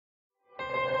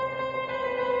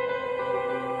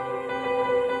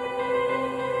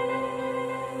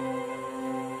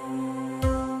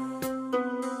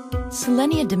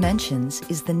Selenia Dimensions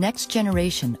is the next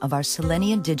generation of our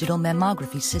Selenia digital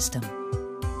mammography system.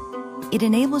 It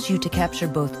enables you to capture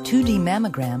both 2D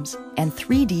mammograms and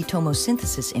 3D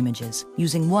tomosynthesis images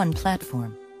using one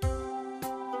platform.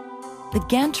 The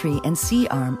gantry and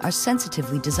C-arm are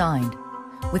sensitively designed,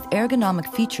 with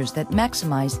ergonomic features that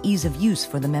maximize ease of use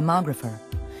for the mammographer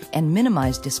and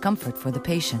minimize discomfort for the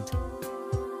patient.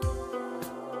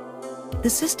 The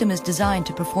system is designed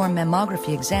to perform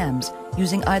mammography exams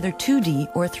using either 2D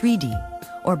or 3D,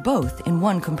 or both in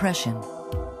one compression.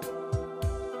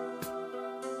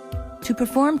 To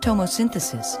perform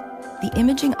tomosynthesis, the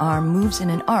imaging arm moves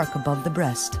in an arc above the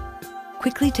breast,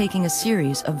 quickly taking a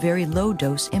series of very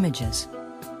low-dose images.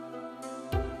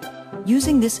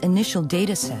 Using this initial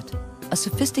data set, a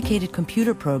sophisticated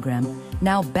computer program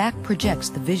now back-projects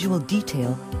the visual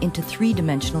detail into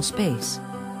three-dimensional space,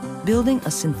 building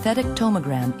a synthetic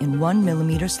tomogram in 1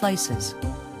 mm slices.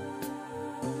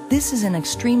 This is an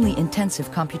extremely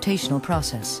intensive computational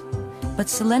process, but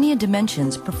Selenia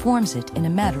Dimensions performs it in a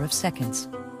matter of seconds.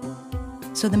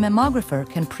 So the mammographer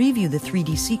can preview the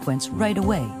 3D sequence right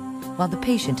away while the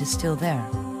patient is still there.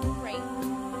 Great.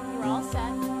 You're all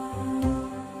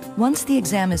set. Once the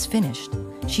exam is finished,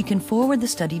 she can forward the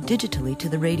study digitally to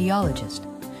the radiologist,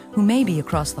 who may be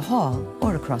across the hall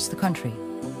or across the country.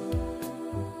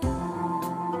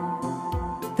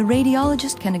 The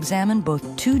radiologist can examine both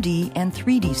 2D and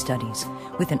 3D studies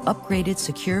with an upgraded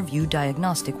Secure View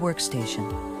diagnostic workstation.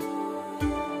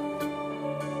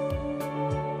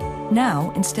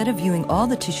 Now, instead of viewing all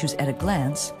the tissues at a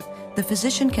glance, the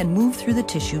physician can move through the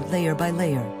tissue layer by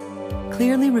layer,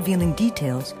 clearly revealing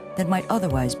details that might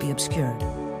otherwise be obscured.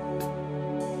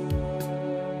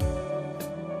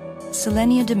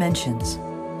 Selenia Dimensions,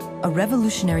 a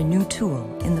revolutionary new tool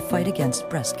in the fight against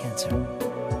breast cancer.